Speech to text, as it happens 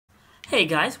Hey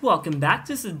guys, welcome back.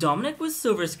 This is Dominic with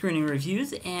Silver Screening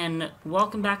Reviews, and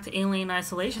welcome back to Alien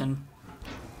Isolation.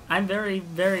 I'm very,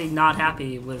 very not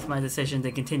happy with my decision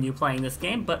to continue playing this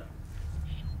game, but...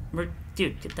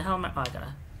 Dude, get the hell out. Oh, I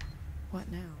gotta... What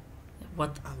now?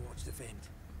 What? I'll watch the vent.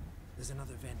 There's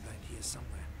another vent around here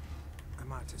somewhere. I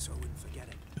marked it so I wouldn't forget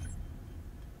it.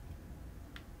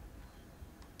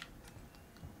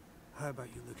 How about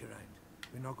you look around?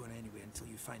 We're not going anywhere until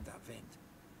you find that vent.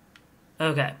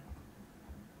 Okay.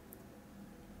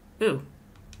 Ooh.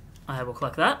 I will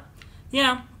click that.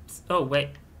 Yeah. Oh, wait.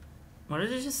 What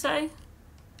did it just say?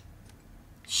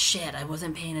 Shit, I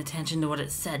wasn't paying attention to what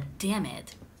it said. Damn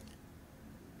it.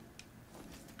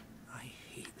 I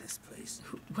hate this place.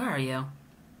 Where are you?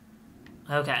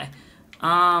 Okay.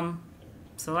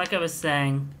 So like I was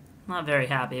saying, I'm not very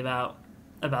happy about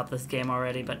this game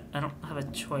already, but I don't have a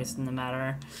choice in the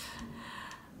matter.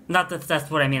 Not that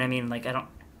that's what I mean. I mean, like, I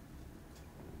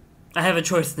have a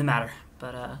choice in the matter,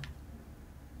 but,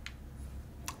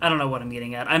 I don't know what I'm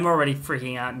getting at. I'm already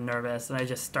freaking out and nervous, and I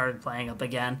just started playing up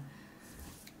again.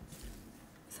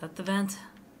 Is that the vent?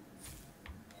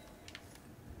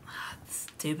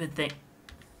 Stupid thing.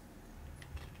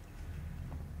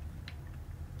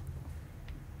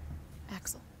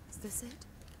 Axel, is this it?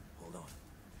 Hold on.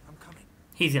 I'm coming.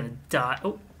 He's gonna die.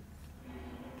 Oh.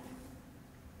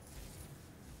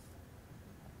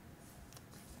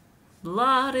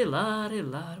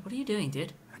 La-di-la-di-la. What are you doing,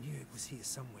 dude? I knew it was here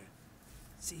somewhere.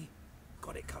 See?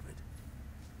 Got it covered.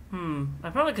 I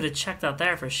probably could have checked out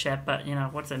there for shit, but, you know,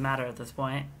 what does it matter at this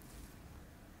point?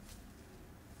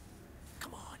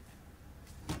 Come on.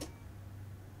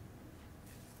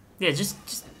 Yeah,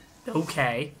 just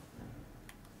okay.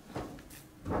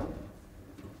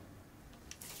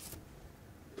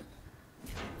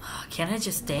 Can't I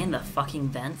just stay in the fucking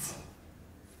vents?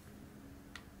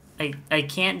 I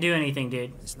can't do anything,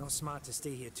 dude. It's not smart to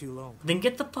stay here too long. Then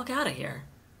get the fuck out of here.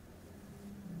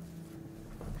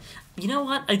 You know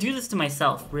what? I do this to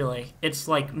myself, really. It's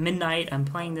like midnight, I'm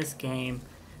playing this game.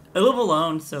 I live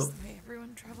alone, so... This is the way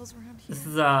everyone travels around here. This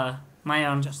is, my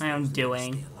own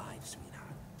doing. Stay alive,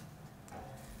 sweetheart.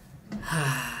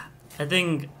 I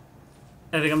think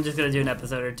I'm just gonna do an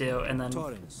episode or two, and then...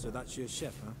 Torrance, so that's your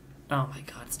chef, huh? Oh my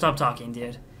god, stop talking,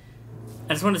 dude.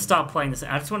 I just want to stop playing this.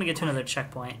 I just want to get to another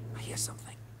checkpoint. I hear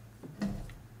something.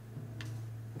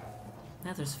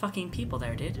 Yeah, there's fucking people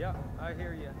there, dude. Yeah, I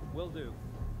hear you. Will do.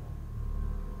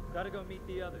 Gotta go meet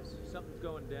the others. Something's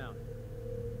going down.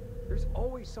 There's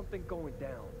always something going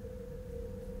down.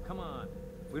 Come on.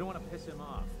 We don't want to piss him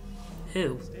off.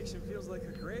 Who? Station feels like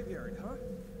a graveyard, huh?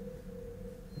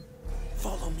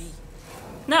 Follow me.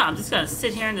 No, I'm just gonna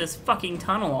sit here in this fucking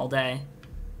tunnel all day.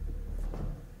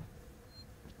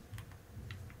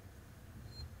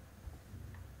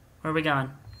 Where are we going?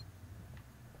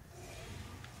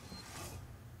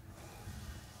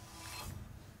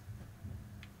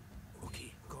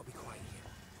 Okay, gotta be quiet here.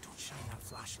 Don't shine that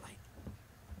flashlight.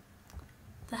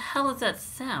 The hell is that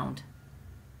sound?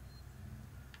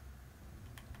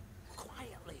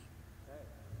 Quietly.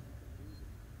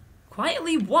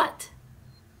 Quietly what?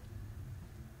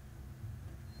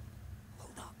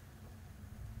 Hold up.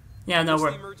 Yeah, no, What's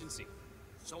we're... the emergency?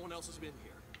 Someone else has been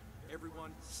here.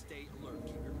 Everyone, stay alert.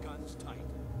 Keep your guns tight.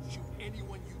 Shoot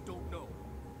anyone you don't know.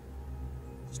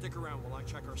 Stick around while I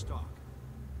check our stock.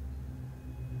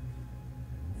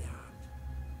 There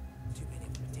aren't too many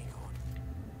of them to take on.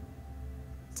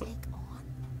 Take on?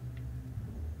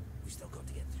 We still got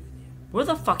to get through there. Where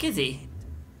the fuck is he?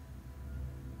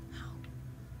 How?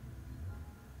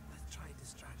 Let's try a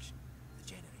distraction. The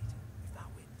generator. If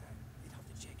that went down, they'd have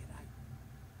to check it out.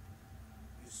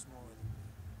 You're smaller than me.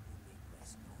 You make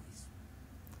less noise.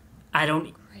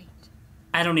 Great.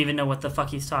 I don't even know what the fuck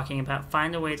he's talking about.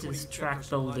 Find a way to distract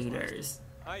the looters.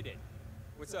 I did.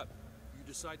 What's up? You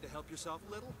decide to help yourself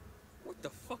a little? What the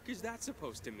fuck is that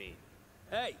supposed to mean?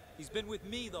 Hey, he's been with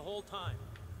me the whole time.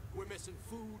 We're missing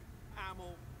food,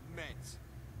 ammo, meds.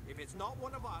 If it's not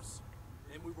one of us,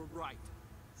 then we were right.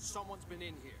 Someone's been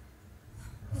in here.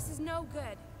 This is no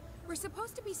good. We're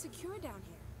supposed to be secure down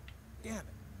here. Damn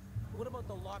it. What about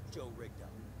the lock Joe rigged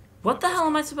up? What the hell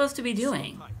am I supposed to be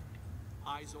doing? Tight.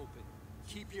 Eyes open.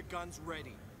 Keep your guns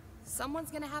ready.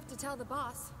 Someone's gonna have to tell the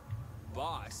boss.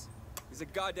 Boss? He's a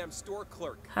goddamn store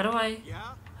clerk. How do I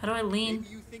Yeah? lean?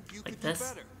 Maybe you think you Like could this? do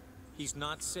better. He's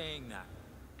not saying that.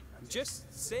 I'm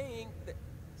just saying that...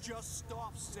 Just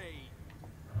stop saying.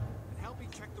 And help me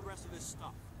check the rest of this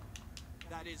stuff.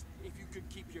 That is, if you could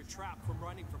keep your trap from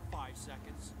running for 5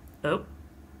 seconds. Oh.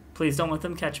 Please don't let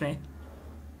them catch me.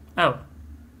 Oh.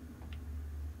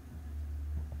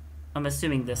 I'm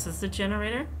assuming this is the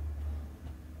generator?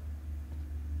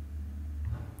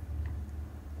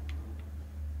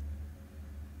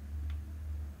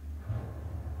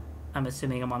 I'm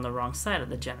assuming I'm on the wrong side of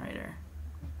the generator.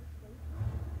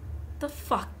 The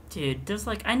fuck, dude? There's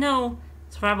like, I know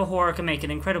survival horror can make it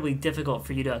incredibly difficult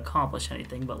for you to accomplish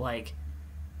anything, but like,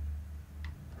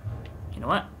 you know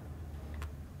what?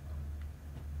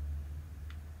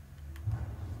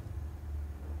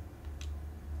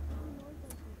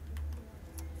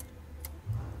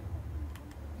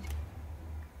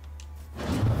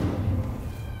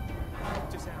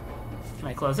 Can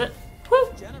I close it?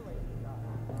 Woo!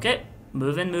 Okay,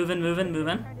 moving. No,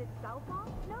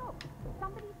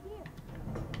 somebody's here.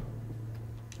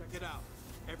 Check it out.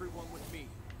 Everyone with me.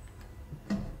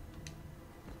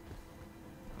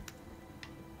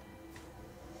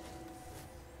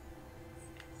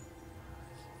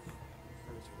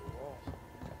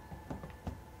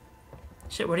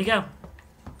 Shit, where'd he go?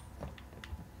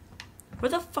 Where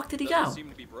the fuck did he go? Doesn't seem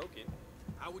to be broken.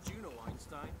 How would you know,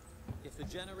 Einstein? If the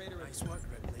generator Nice work,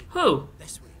 Ripley. Who?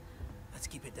 This way. Let's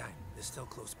keep it down. They're still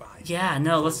close by. Yeah,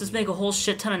 no, let's just make a whole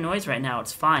shit ton of noise right now.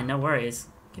 It's fine, no worries.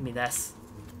 Give me this.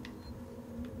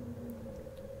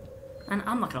 And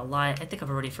I'm not gonna lie, I think I've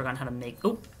already forgotten how to make...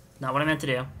 Oop, not what I meant to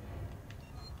do.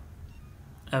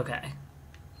 Okay.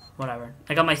 Whatever.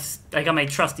 I got my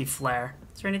trusty flare.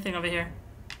 Is there anything over here?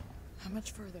 How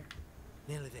much further?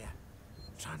 Nearly there.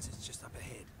 Transit's just up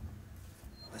ahead.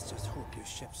 Let's just hope your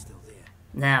ship's still there.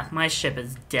 Nah, my ship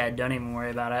is dead. Don't even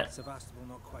worry about it. Sevastopol,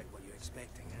 not quite what you're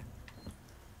expecting, eh?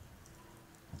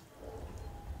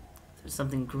 There's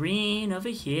something green over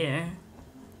here.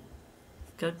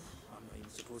 Good. I'm not even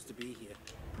supposed to be here.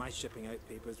 My shipping out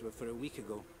papers were for a week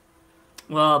ago.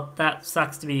 Well, that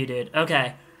sucks to be you, dude.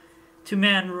 Okay.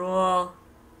 2-man rule.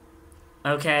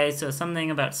 Okay, so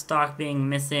something about stock being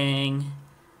missing.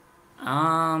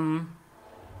 I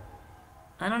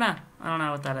don't know. I don't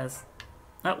know what that is.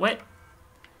 Oh, wait.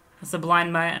 That's a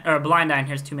blind man, or a blind iron.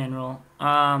 Here's 2-man rule.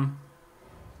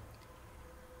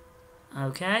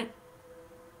 Okay.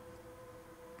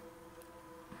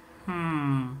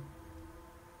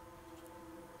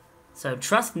 So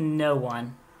trust no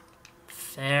one.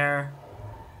 Fair.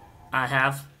 I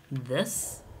have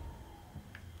this.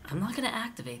 I'm not gonna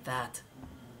activate that.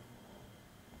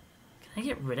 Can I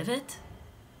get rid of it?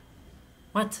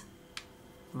 What?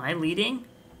 Am I leading?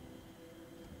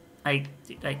 I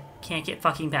can't get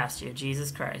fucking past you.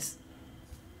 Jesus Christ.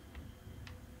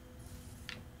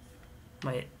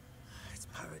 Wait. It's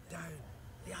powered down.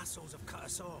 The assholes have cut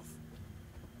us off.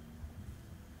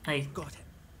 Got it.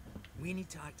 We need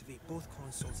to activate both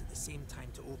consoles at the same time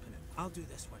to open it. I'll do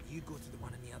this one. You go to the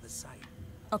one on the other side.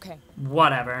 Okay.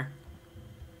 Whatever.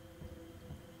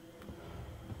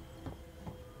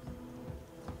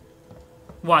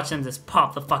 Watch them just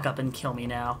pop the fuck up and kill me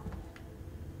now.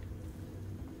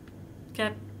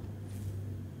 Okay.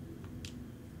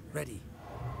 Ready.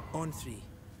 On 3.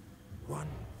 1,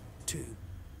 2,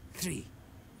 3.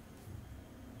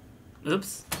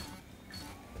 Oops.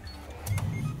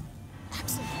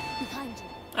 Axel, behind you.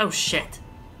 Oh shit.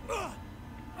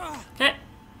 Okay.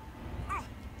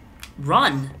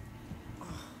 Run.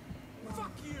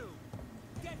 Fuck you!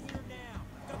 Get here now!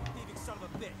 Dumb thieving son of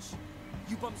a bitch!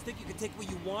 You bums think you can take what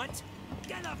you want?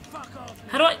 Get the fuck off me!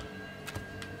 How do I...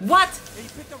 What? Hey, you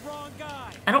picked the wrong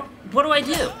guy! I don't... What do I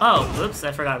do? Oh, oops,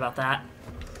 I forgot about that.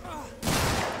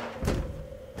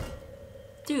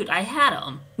 Dude, I had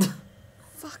him.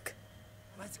 Fuck.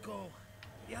 Let's go.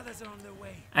 The others are on their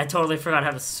way. I totally forgot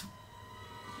how to...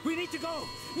 We need to go!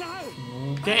 Now!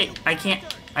 Okay, I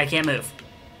can't move.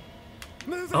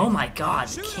 Move it! Oh my god,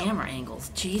 Shoot him! camera angles.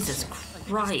 Jesus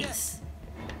Christ.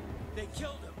 They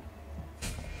killed him!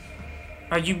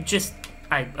 Are you just...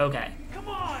 Okay. Come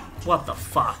on! What the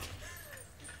fuck?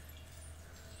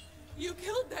 You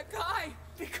killed that guy!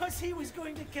 Because he was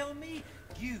going to kill me,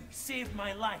 you saved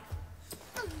my life.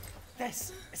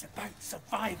 This is about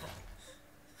survival.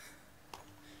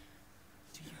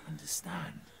 Do you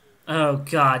understand? Oh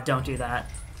god, don't do that.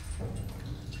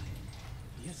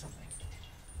 Hear something?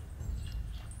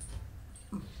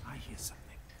 I hear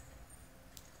something.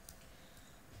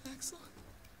 Excellent.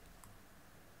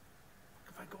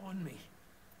 If I go on me.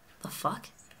 The fuck?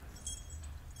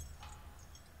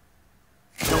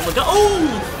 Don't look up.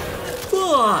 Oh!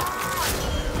 Fuck!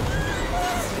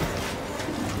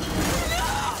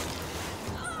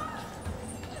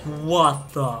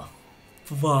 What the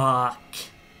fuck?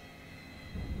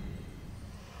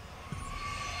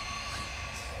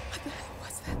 What the hell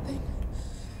was that thing?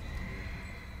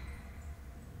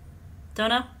 Don't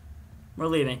know. We're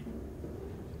leaving.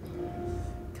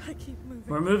 Gotta keep moving.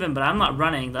 We're moving, but I'm not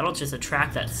running. That'll just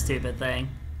attract that stupid thing.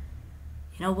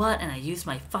 You know what? And I used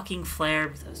my fucking flare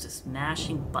because I was just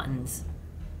mashing buttons.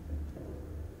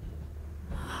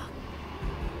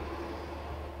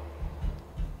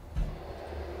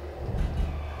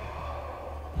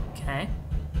 Okay.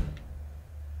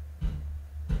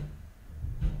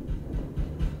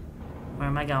 Where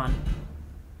am I going?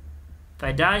 If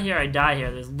I die here, I die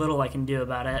here. There's little I can do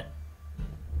about it.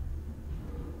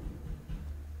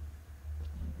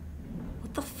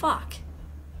 What the fuck?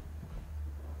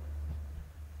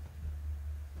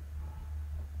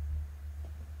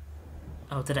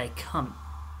 Oh, did I come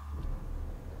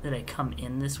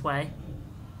in this way?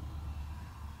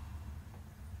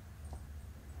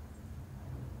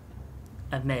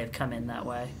 I may have come in that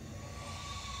way.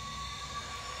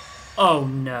 Oh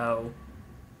no.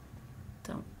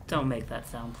 Don't make that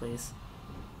sound, please.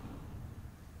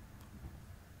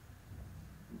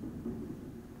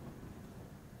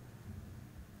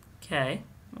 Okay.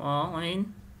 Well, I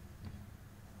mean,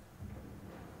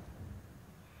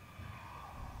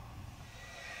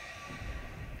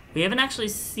 we haven't actually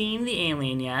seen the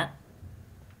alien yet.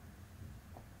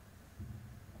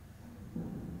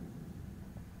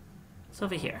 It's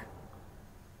over here.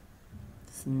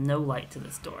 There's no light to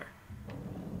this door.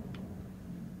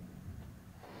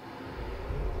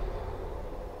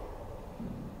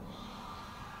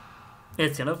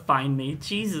 It's gonna find me.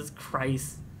 Jesus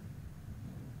Christ.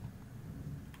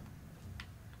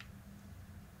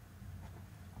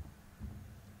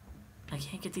 I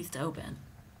can't get these to open.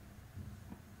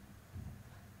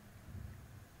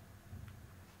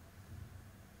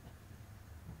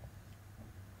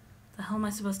 What the hell am I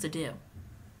supposed to do?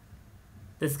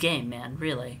 This game, man,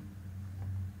 really.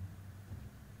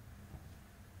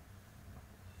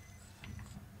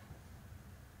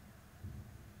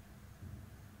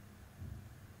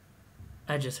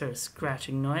 I just heard a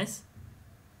scratching noise.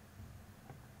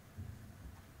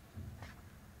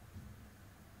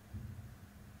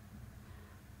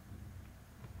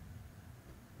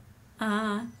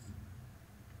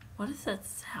 What is that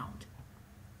sound?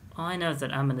 All I know is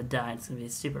that I'm gonna die. It's gonna be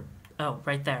super... Oh,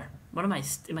 right there. What am I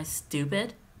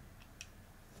stupid?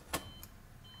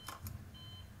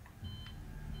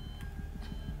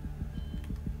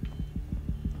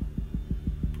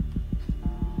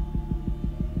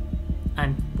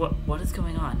 What is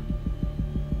going on?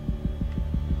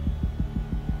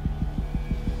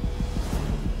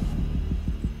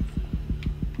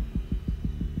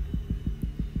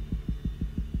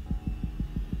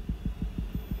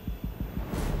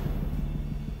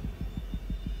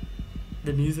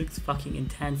 The music's fucking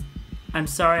intense. I'm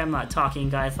sorry I'm not talking,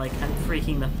 guys. Like, I'm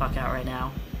freaking the fuck out right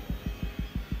now.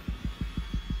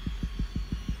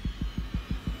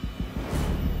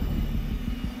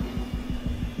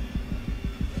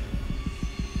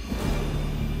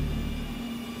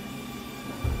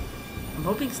 I'm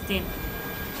hoping Steam...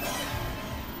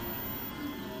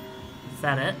 Is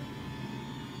that it?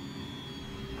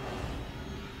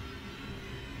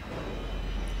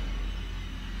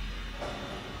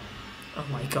 Oh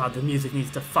my god, the music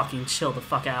needs to fucking chill the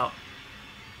fuck out.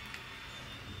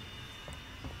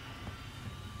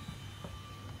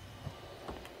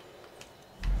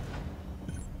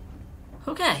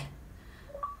 Okay.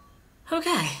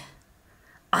 Okay.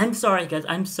 I'm sorry, guys.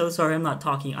 I'm so sorry I'm not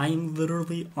talking. I am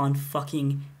literally on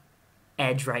fucking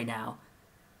edge right now.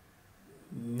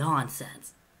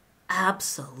 Nonsense.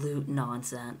 Absolute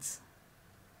nonsense.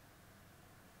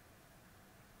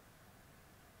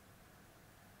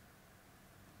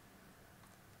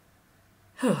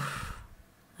 Whew.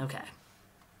 Okay.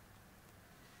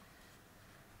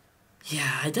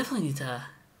 Yeah, I definitely need to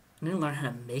learn how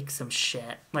to make some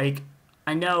shit. Like,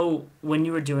 I know when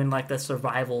you were doing like the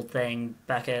survival thing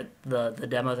back at the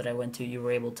demo that I went to, you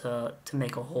were able to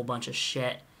make a whole bunch of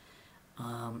shit,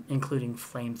 including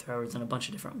flamethrowers and a bunch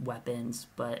of different weapons.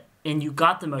 And you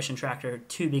got the motion tracker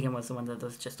to begin with, the one that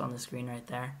was just on the screen right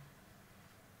there.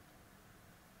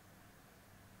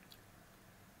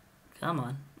 Come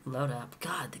on, load up.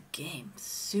 God, the game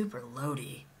super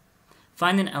loady.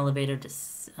 Find an elevator to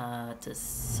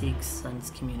seek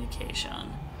Sun's communication.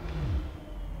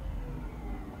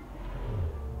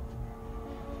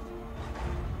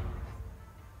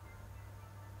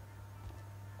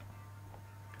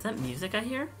 Is that music I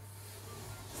hear?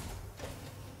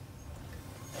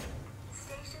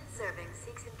 Station serving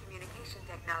Seegson Communication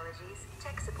Technologies,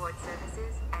 Tech Support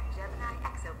Services, and Gemini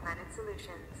Exoplanet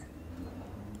Solutions.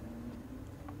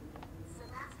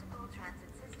 Sevastopol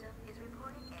Transit System is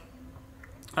reporting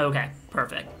a... Okay,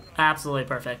 perfect. Absolutely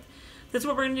perfect. This is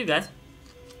what we're going to do, guys.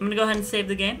 I'm going to go ahead and save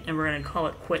the game, and we're going to call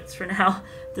it quits for now.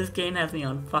 This game has me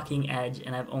on fucking edge,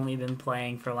 and I've only been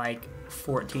playing for like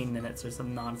 14 minutes or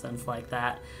some nonsense like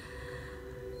that.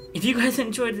 If you guys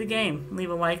enjoyed the game, leave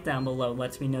a like down below.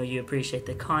 Lets me know you appreciate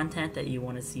the content, that you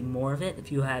want to see more of it.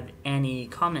 If you have any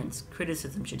comments,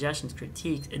 criticism, suggestions,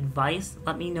 critiques, advice,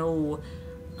 let me know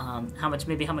how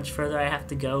much further I have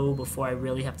to go before I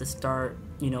really have to start,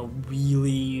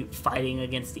 really fighting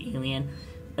against the alien.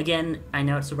 Again, I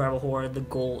know it's survival horror. The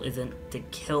goal isn't to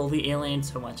kill the alien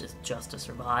so much as just to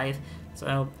survive.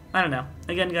 So, I don't know.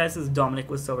 Again, guys, this is Dominic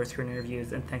with Silver Screen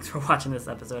Reviews, and thanks for watching this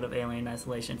episode of Alien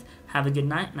Isolations. Have a good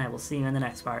night, and I will see you in the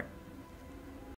next part.